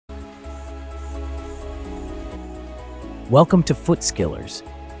Welcome to Foot Skillers.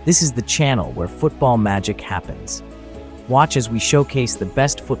 This is the channel where football magic happens. Watch as we showcase the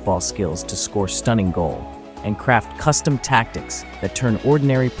best football skills to score stunning goal and craft custom tactics that turn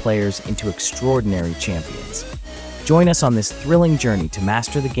ordinary players into extraordinary champions. Join us on this thrilling journey to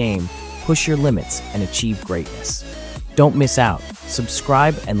master the game, push your limits, and achieve greatness. Don't miss out.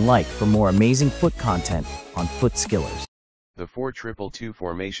 Subscribe and like for more amazing foot content on Foot Skillers. The 4-2-2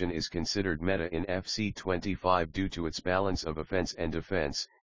 formation is considered meta in FC 25 due to its balance of offense and defense,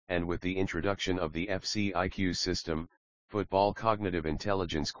 and with the introduction of the FC IQ system, Football Cognitive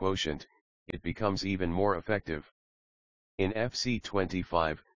Intelligence Quotient, it becomes even more effective. In FC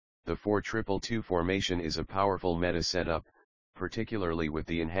 25, the 4-2-2 formation is a powerful meta setup, particularly with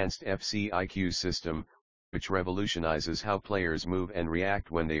the enhanced FC IQ system, which revolutionizes how players move and react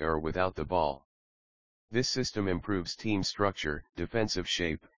when they are without the ball. This system improves team structure, defensive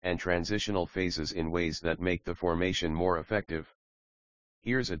shape, and transitional phases in ways that make the formation more effective.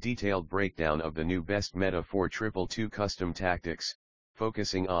 Here's a detailed breakdown of the new best meta 4-2-2 custom tactics,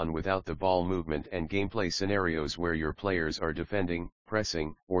 focusing on without the ball movement and gameplay scenarios where your players are defending,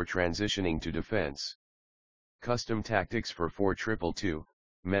 pressing, or transitioning to defense. Custom tactics for 4-2-2,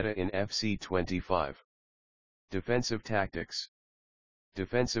 meta in FC 25. Defensive tactics.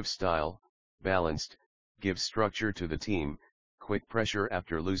 Defensive style, balanced, gives structure to the team, quick pressure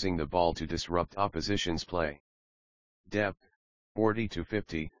after losing the ball to disrupt opposition's play. Depth, 40 to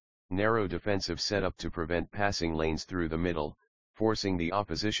 50, narrow defensive setup to prevent passing lanes through the middle, forcing the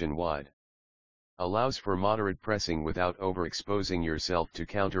opposition wide. Allows for moderate pressing without overexposing yourself to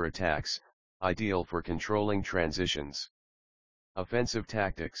counterattacks, ideal for controlling transitions. Offensive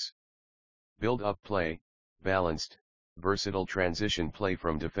tactics. Build-up play, balanced, versatile transition play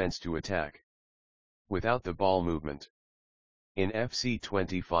from defense to attack. Without the ball movement. In FC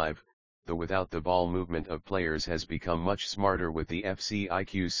 25, the without the ball movement of players has become much smarter with the FC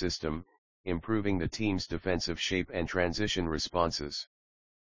IQ system, improving the team's defensive shape and transition responses.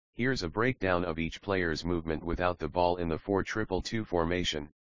 Here's a breakdown of each player's movement without the ball in the 4-2-2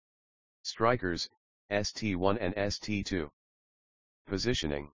 formation. Strikers, ST1 and ST2.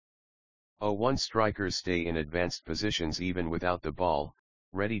 Positioning. 0-1 strikers stay in advanced positions even without the ball,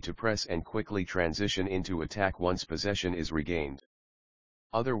 ready to press and quickly transition into attack once possession is regained.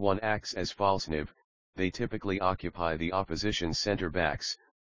 Other one acts as false 9, they typically occupy the opposition's center backs,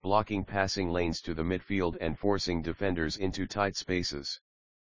 blocking passing lanes to the midfield and forcing defenders into tight spaces.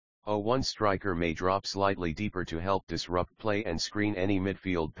 0-1 striker may drop slightly deeper to help disrupt play and screen any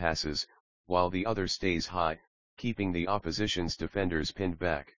midfield passes, while the other stays high, keeping the opposition's defenders pinned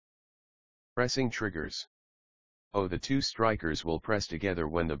back. Pressing triggers. The two strikers will press together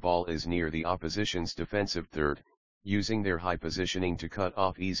when the ball is near the opposition's defensive third, using their high positioning to cut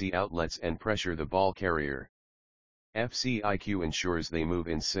off easy outlets and pressure the ball carrier. FC IQ ensures they move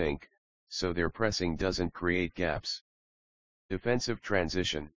in sync, so their pressing doesn't create gaps. Defensive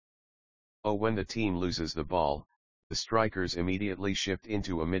transition. When the team loses the ball, the strikers immediately shift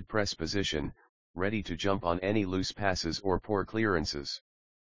into a mid-press position, ready to jump on any loose passes or poor clearances.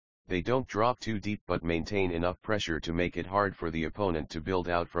 They don't drop too deep but maintain enough pressure to make it hard for the opponent to build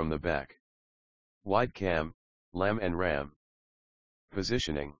out from the back. Wide cam, LAM and RAM.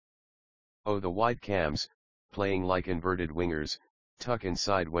 Positioning. The wide cams, playing like inverted wingers, tuck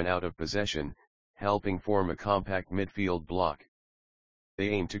inside when out of possession, helping form a compact midfield block. They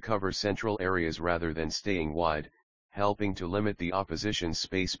aim to cover central areas rather than staying wide, helping to limit the opposition's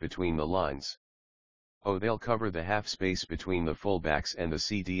space between the lines. They'll cover the half space between the fullbacks and the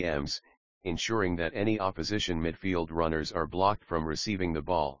CDMs, ensuring that any opposition midfield runners are blocked from receiving the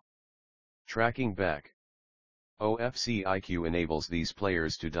ball. Tracking back. FC IQ enables these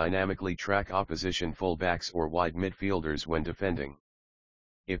players to dynamically track opposition fullbacks or wide midfielders when defending.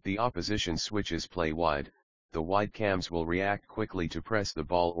 If the opposition switches play wide, the wide cams will react quickly to press the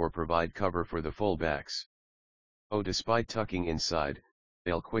ball or provide cover for the fullbacks. Despite tucking inside,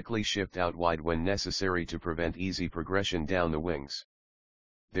 they'll quickly shift out wide when necessary to prevent easy progression down the wings.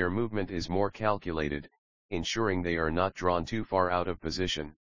 Their movement is more calculated, ensuring they are not drawn too far out of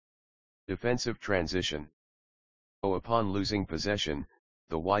position. Defensive transition. Upon losing possession,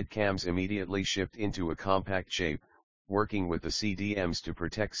 the wide cams immediately shift into a compact shape, working with the CDMs to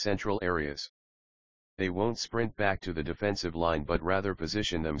protect central areas. They won't sprint back to the defensive line but rather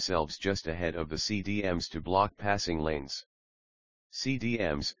position themselves just ahead of the CDMs to block passing lanes.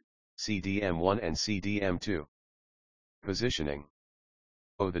 CDMs, CDM1 and CDM2. Positioning.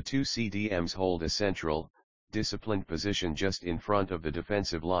 The two CDMs hold a central, disciplined position just in front of the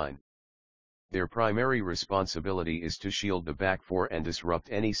defensive line. Their primary responsibility is to shield the back four and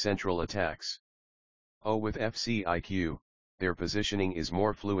disrupt any central attacks. With FC IQ, their positioning is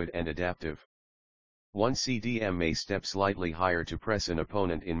more fluid and adaptive. One CDM may step slightly higher to press an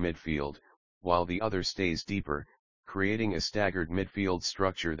opponent in midfield, while the other stays deeper, creating a staggered midfield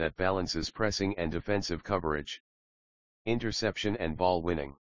structure that balances pressing and defensive coverage. Interception and ball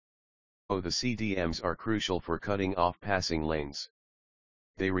winning. The CDMs are crucial for cutting off passing lanes.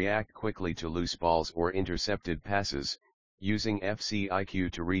 They react quickly to loose balls or intercepted passes, using FC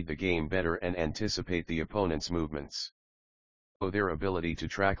IQ to read the game better and anticipate the opponent's movements. Their ability to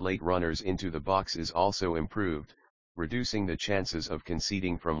track late runners into the box is also improved, reducing the chances of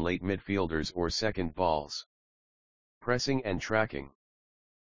conceding from late midfielders or second balls. Pressing and tracking.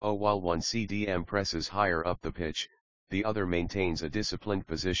 While one CDM presses higher up the pitch, the other maintains a disciplined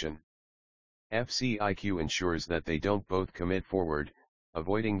position. FC IQ ensures that they don't both commit forward,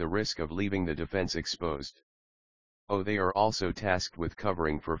 avoiding the risk of leaving the defense exposed. They are also tasked with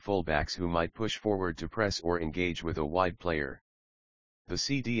covering for fullbacks who might push forward to press or engage with a wide player. The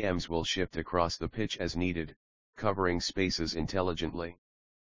CDMs will shift across the pitch as needed, covering spaces intelligently.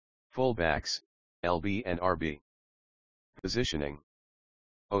 Fullbacks, LB and RB. Positioning.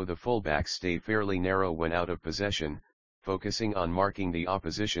 The fullbacks stay fairly narrow when out of possession, focusing on marking the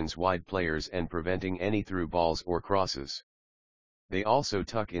opposition's wide players and preventing any through balls or crosses. They also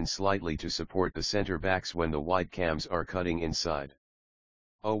tuck in slightly to support the center backs when the wide cams are cutting inside.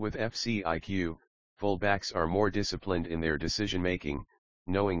 With FC IQ, fullbacks are more disciplined in their decision-making,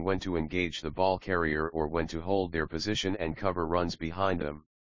 knowing when to engage the ball carrier or when to hold their position and cover runs behind them.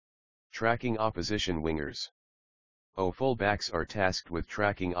 Tracking opposition wingers. Fullbacks are tasked with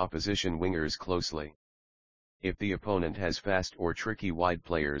tracking opposition wingers closely. If the opponent has fast or tricky wide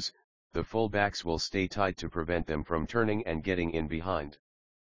players, the fullbacks will stay tight to prevent them from turning and getting in behind.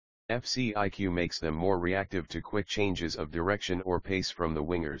 FC IQ makes them more reactive to quick changes of direction or pace from the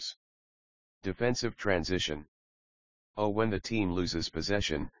wingers. Defensive transition. When the team loses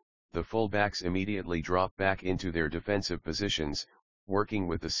possession, the fullbacks immediately drop back into their defensive positions, working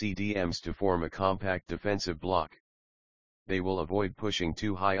with the CDMs to form a compact defensive block. They will avoid pushing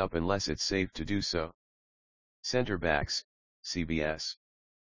too high up unless it's safe to do so. Center backs, CBS.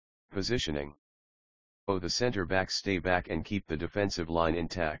 Positioning. The center backs stay back and keep the defensive line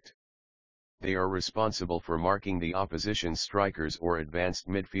intact. They are responsible for marking the opposition's strikers or advanced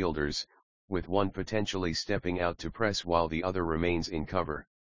midfielders, with one potentially stepping out to press while the other remains in cover.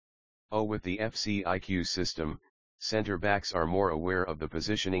 With the FC IQ system, center backs are more aware of the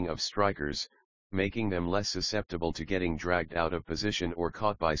positioning of strikers, making them less susceptible to getting dragged out of position or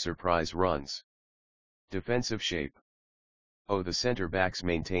caught by surprise runs. Defensive shape. The center backs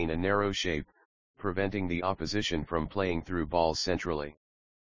maintain a narrow shape, preventing the opposition from playing through balls centrally.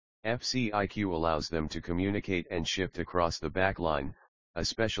 FC IQ allows them to communicate and shift across the back line,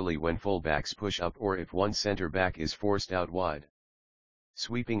 especially when fullbacks push up or if one center back is forced out wide.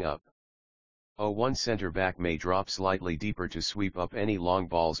 Sweeping up. One center back may drop slightly deeper to sweep up any long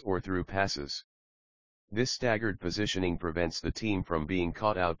balls or through passes. This staggered positioning prevents the team from being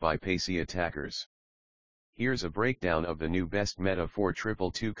caught out by pacey attackers. Here's a breakdown of the new best meta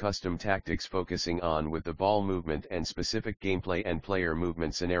 4-2-2 custom tactics focusing on with the ball movement and specific gameplay and player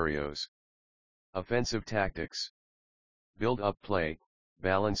movement scenarios. Offensive tactics. Build-up play,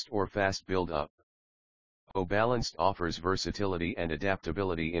 balanced or fast build-up. Balanced offers versatility and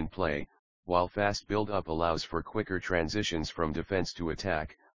adaptability in play, while fast build-up allows for quicker transitions from defense to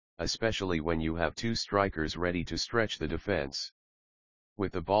attack, especially when you have two strikers ready to stretch the defense.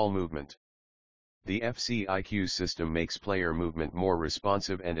 With the ball movement. The FC IQ system makes player movement more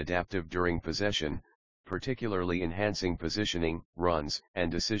responsive and adaptive during possession, particularly enhancing positioning, runs,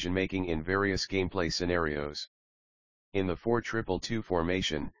 and decision-making in various gameplay scenarios. In the 4-2-2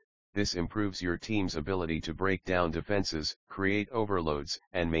 formation, this improves your team's ability to break down defenses, create overloads,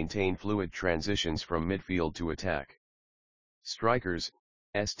 and maintain fluid transitions from midfield to attack. Strikers,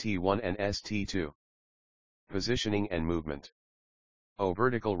 ST1 and ST2. Positioning and movement.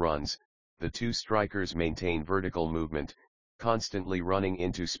 Vertical runs. The two strikers maintain vertical movement, constantly running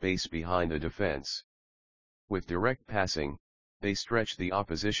into space behind the defense. With direct passing, they stretch the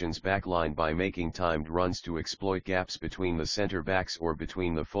opposition's backline by making timed runs to exploit gaps between the center backs or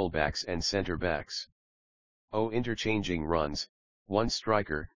between the fullbacks and center backs. Interchanging runs. One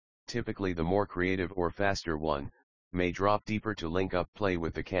striker, typically the more creative or faster one, may drop deeper to link up play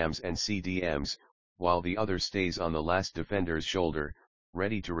with the cams and CDMs, while the other stays on the last defender's shoulder,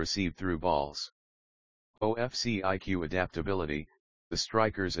 ready to receive through balls. FC IQ adaptability. The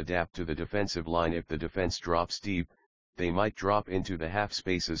strikers adapt to the defensive line. If the defense drops deep, they might drop into the half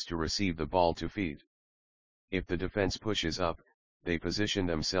spaces to receive the ball to feed. If the defense pushes up, they position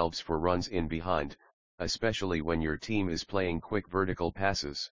themselves for runs in behind, especially when your team is playing quick vertical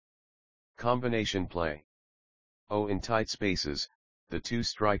passes. Combination play. In tight spaces, the two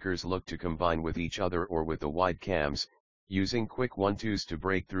strikers look to combine with each other or with the wide cams, using quick 1-2s to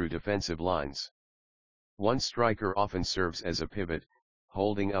break through defensive lines. One striker often serves as a pivot,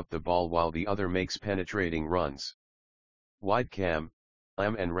 holding up the ball while the other makes penetrating runs. Wide cam,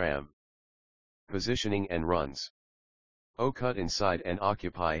 LAM and RAM. Positioning and runs. Cut inside and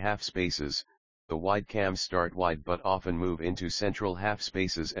occupy half spaces. The wide cams start wide but often move into central half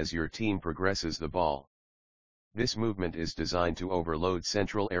spaces as your team progresses the ball. This movement is designed to overload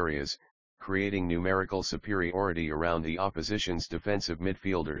central areas, creating numerical superiority around the opposition's defensive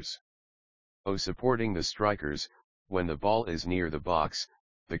midfielders. Supporting the strikers. When the ball is near the box,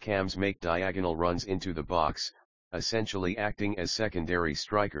 the cams make diagonal runs into the box, essentially acting as secondary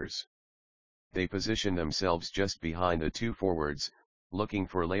strikers. They position themselves just behind the two forwards, looking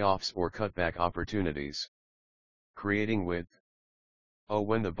for layoffs or cutback opportunities. Creating width.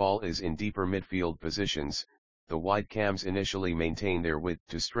 When the ball is in deeper midfield positions, the wide cams initially maintain their width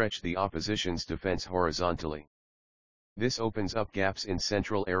to stretch the opposition's defense horizontally. This opens up gaps in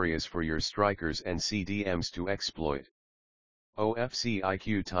central areas for your strikers and CDMs to exploit. FC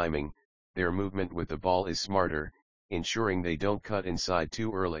IQ timing. Their movement with the ball is smarter, ensuring they don't cut inside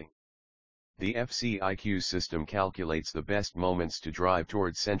too early. The FC IQ system calculates the best moments to drive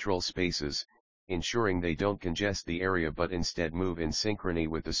towards central spaces, ensuring they don't congest the area but instead move in synchrony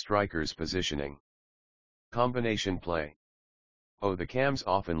with the striker's positioning. Combination play. The cams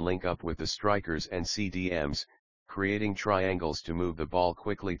often link up with the strikers and CDMs, creating triangles to move the ball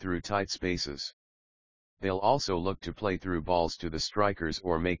quickly through tight spaces. They'll also look to play through balls to the strikers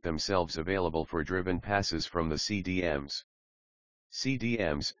or make themselves available for driven passes from the CDMs.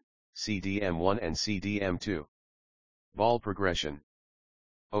 CDMs, CDM1 and CDM2. Ball progression.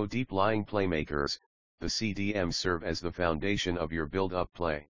 Deep-lying playmakers, the CDMs serve as the foundation of your build-up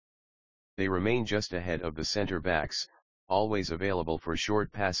play. They remain just ahead of the center backs, always available for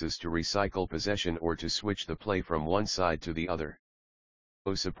short passes to recycle possession or to switch the play from one side to the other.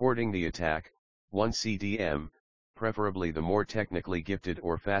 Supporting the attack. One CDM, preferably the more technically gifted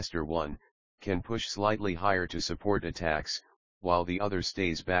or faster one, can push slightly higher to support attacks, while the other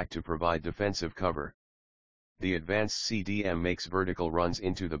stays back to provide defensive cover. The advanced CDM makes vertical runs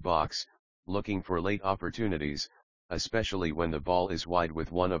into the box, looking for late opportunities, especially when the ball is wide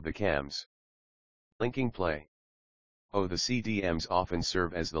with one of the cams. Linking play. The CDMs often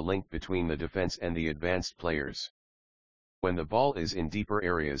serve as the link between the defense and the advanced players. When the ball is in deeper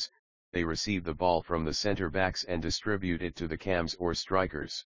areas, they receive the ball from the center backs and distribute it to the cams or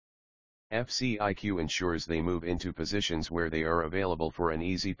strikers. FC IQ ensures they move into positions where they are available for an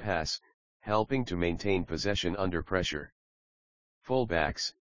easy pass, helping to maintain possession under pressure.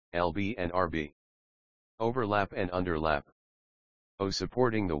 Fullbacks, LB and RB. Overlap and underlap.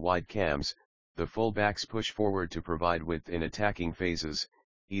 Supporting the wide cams, the fullbacks push forward to provide width in attacking phases,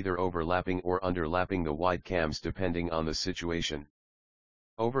 either overlapping or underlapping the wide cams depending on the situation.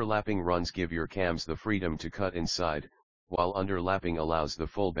 Overlapping runs give your cams the freedom to cut inside, while underlapping allows the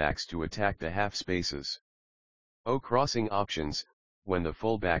fullbacks to attack the half spaces. Crossing options. When the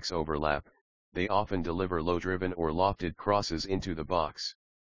fullbacks overlap, they often deliver low-driven or lofted crosses into the box.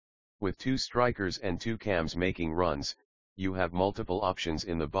 With two strikers and two cams making runs, you have multiple options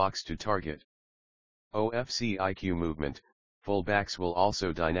in the box to target. FC IQ movement. Fullbacks will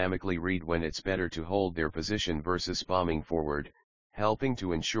also dynamically read when it's better to hold their position versus bombing forward, helping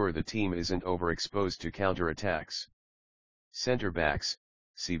to ensure the team isn't overexposed to counterattacks. Center backs,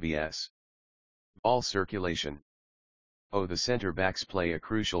 CBS. Ball circulation. The center backs play a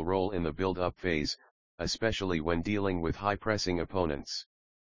crucial role in the build-up phase, especially when dealing with high-pressing opponents.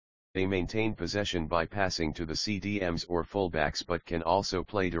 They maintain possession by passing to the CDMs or fullbacks but can also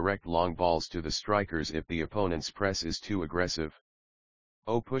play direct long balls to the strikers if the opponent's press is too aggressive.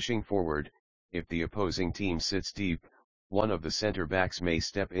 Pushing forward. If the opposing team sits deep, one of the center backs may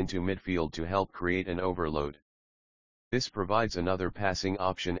step into midfield to help create an overload. This provides another passing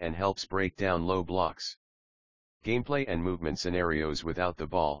option and helps break down low blocks. Gameplay and movement scenarios without the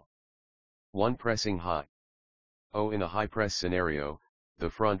ball. 1. Pressing high. In a high press scenario, the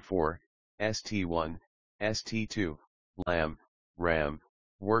front four, ST1, ST2, LAM, RAM,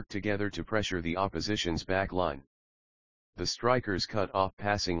 work together to pressure the opposition's back line. The strikers cut off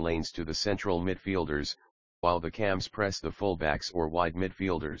passing lanes to the central midfielders, while the cams press the fullbacks or wide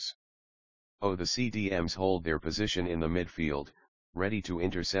midfielders. The CDMs hold their position in the midfield, ready to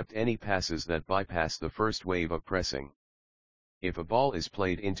intercept any passes that bypass the first wave of pressing. If a ball is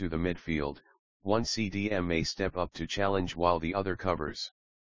played into the midfield, one CDM may step up to challenge while the other covers.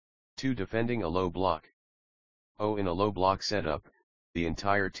 2. Defending a low block. In a low block setup, the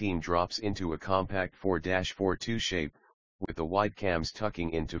entire team drops into a compact 4-4-2 shape, with the wide cams tucking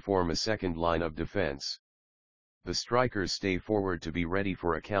in to form a second line of defense. The strikers stay forward to be ready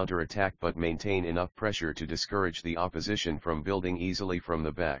for a counter-attack but maintain enough pressure to discourage the opposition from building easily from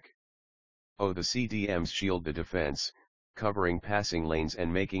the back. The CDMs shield the defense, covering passing lanes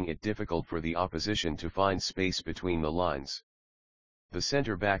and making it difficult for the opposition to find space between the lines. The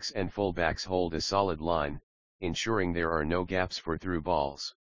center backs and fullbacks hold a solid line, ensuring there are no gaps for through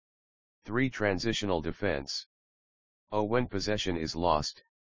balls. 3. Transitional defense. When possession is lost,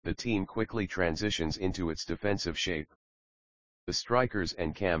 the team quickly transitions into its defensive shape. The strikers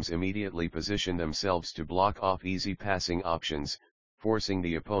and cams immediately position themselves to block off easy passing options, forcing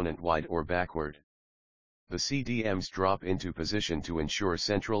the opponent wide or backward. The CDMs drop into position to ensure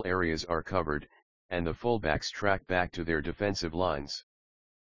central areas are covered, and the fullbacks track back to their defensive lines.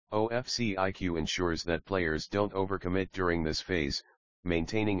 FC IQ ensures that players don't overcommit during this phase,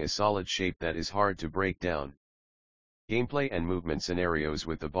 maintaining a solid shape that is hard to break down. Gameplay and movement scenarios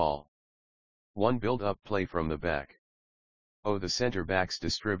with the ball. 1. Build-up play from the back. The center backs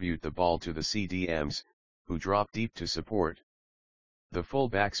distribute the ball to the CDMs, who drop deep to support. The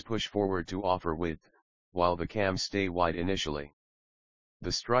full-backs push forward to offer width, while the cams stay wide initially.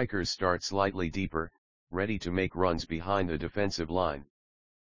 The strikers start slightly deeper, ready to make runs behind the defensive line.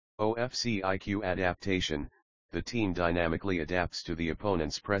 FC IQ adaptation, the team dynamically adapts to the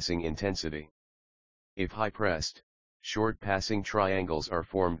opponent's pressing intensity. If high-pressed, short passing triangles are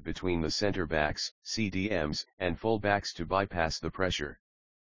formed between the center backs, CDMs, and full-backs to bypass the pressure.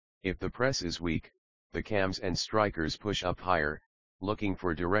 If the press is weak, the cams and strikers push up higher, looking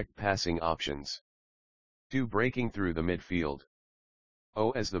for direct passing options. 2. Breaking through the midfield.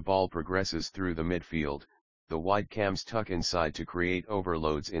 As the ball progresses through the midfield, the wide cams tuck inside to create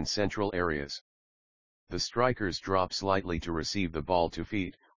overloads in central areas. The strikers drop slightly to receive the ball to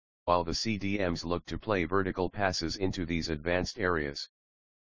feet, while the CDMs look to play vertical passes into these advanced areas.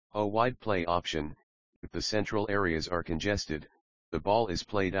 Wide play option. If the central areas are congested, the ball is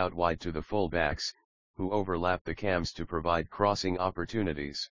played out wide to the full-backs, who overlap the cams to provide crossing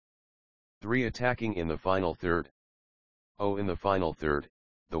opportunities. 3. Attacking in the final third. In the final third,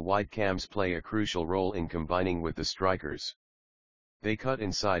 the wide cams play a crucial role in combining with the strikers. They cut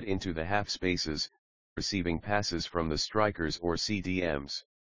inside into the half spaces, receiving passes from the strikers or CDMs.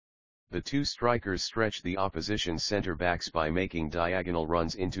 The two strikers stretch the opposition's center backs by making diagonal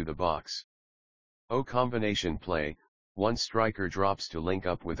runs into the box. Combination play, one striker drops to link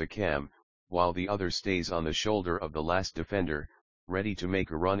up with a cam, while the other stays on the shoulder of the last defender, ready to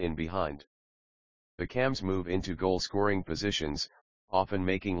make a run in behind. The cams move into goal-scoring positions, often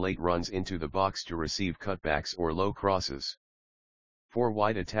making late runs into the box to receive cutbacks or low crosses. 4.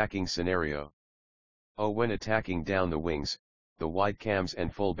 Wide attacking scenario. When attacking down the wings, the wide cams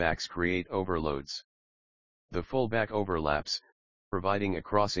and fullbacks create overloads. The fullback overlaps, providing a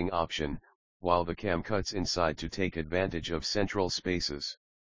crossing option, while the cam cuts inside to take advantage of central spaces.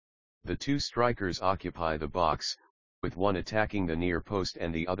 The two strikers occupy the box, with one attacking the near post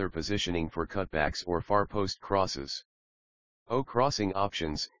and the other positioning for cutbacks or far post crosses. Crossing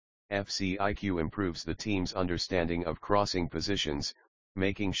options. FC IQ improves the team's understanding of crossing positions,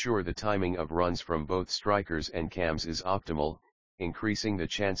 making sure the timing of runs from both strikers and cams is optimal, increasing the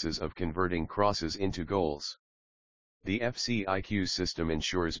chances of converting crosses into goals. The FC IQ system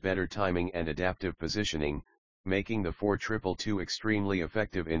ensures better timing and adaptive positioning, making the 4-2-2 extremely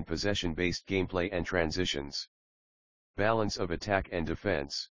effective in possession-based gameplay and transitions. Balance of attack and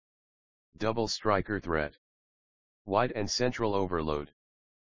defense. Double striker threat. Wide and central overload.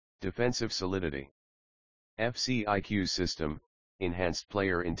 Defensive solidity. FC IQ system, enhanced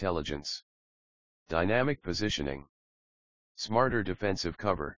player intelligence. Dynamic positioning. Smarter defensive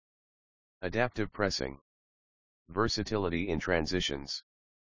cover. Adaptive pressing. Versatility in transitions.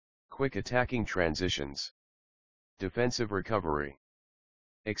 Quick attacking transitions. Defensive recovery.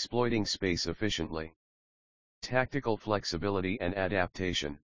 Exploiting space efficiently. Tactical flexibility and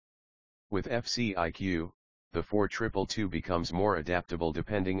adaptation. With FC IQ, the 4-2-2 becomes more adaptable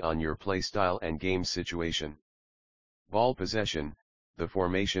depending on your playstyle and game situation. Ball possession. The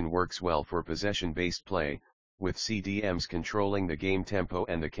formation works well for possession-based play, with CDMs controlling the game tempo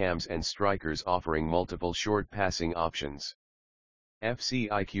and the cams and strikers offering multiple short passing options. FC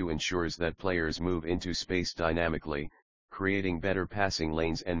IQ ensures that players move into space dynamically, creating better passing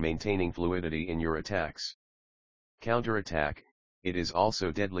lanes and maintaining fluidity in your attacks. Counter-attack. It is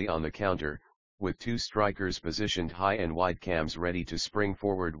also deadly on the counter, with two strikers positioned high and wide cams ready to spring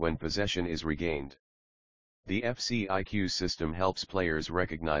forward when possession is regained. The FC IQ system helps players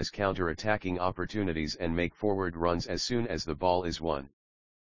recognize counter-attacking opportunities and make forward runs as soon as the ball is won.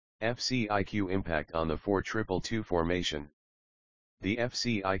 FC IQ impact on the 4-2-2 formation. The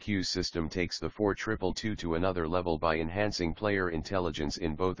FC IQ system takes the 4-2-2 to another level by enhancing player intelligence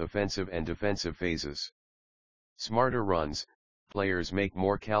in both offensive and defensive phases. Smarter runs, players make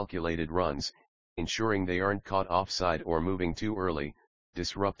more calculated runs, ensuring they aren't caught offside or moving too early,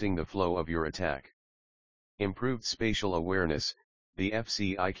 disrupting the flow of your attack. Improved spatial awareness. The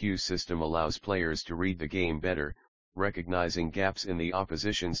FC IQ system allows players to read the game better, recognizing gaps in the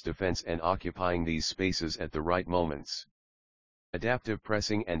opposition's defense and occupying these spaces at the right moments. Adaptive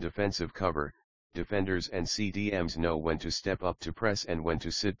pressing and defensive cover. Defenders and CDMs know when to step up to press and when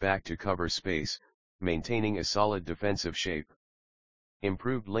to sit back to cover space, maintaining a solid defensive shape.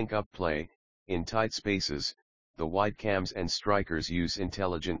 Improved link-up play. In tight spaces, the wide cams and strikers use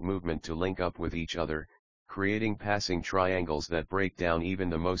intelligent movement to link up with each other, creating passing triangles that break down even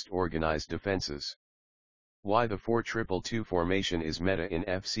the most organized defenses. Why the 4-2-2 formation is meta in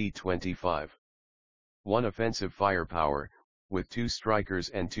FC 25. 1. Offensive firepower. With 2 strikers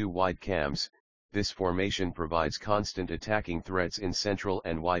and 2 wide cams, this formation provides constant attacking threats in central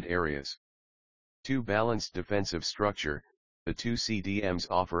and wide areas. 2. Balanced defensive structure. The 2 CDMs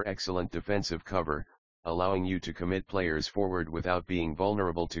offer excellent defensive cover, allowing you to commit players forward without being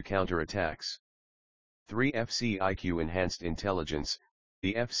vulnerable to counterattacks. 3. FC IQ enhanced intelligence.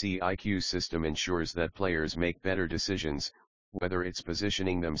 The FC IQ system ensures that players make better decisions, whether it's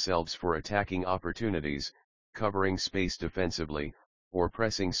positioning themselves for attacking opportunities, covering space defensively, or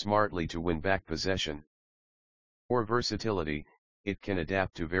pressing smartly to win back possession. 4. Versatility. It can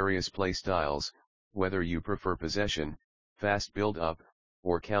adapt to various play styles, whether you prefer possession, fast build-up,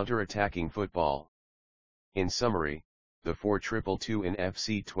 or counter-attacking football. In summary, the 4-2-2 in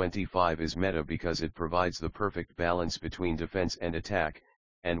FC 25 is meta because it provides the perfect balance between defense and attack,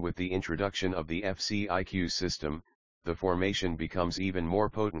 and with the introduction of the FC IQ system, the formation becomes even more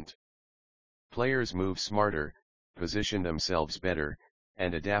potent. Players move smarter, position themselves better,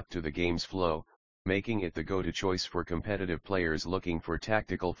 and adapt to the game's flow, making it the go-to choice for competitive players looking for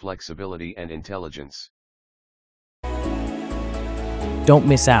tactical flexibility and intelligence. Don't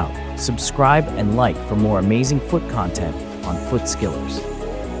miss out. Subscribe and like for more amazing foot content on Foot Skillers.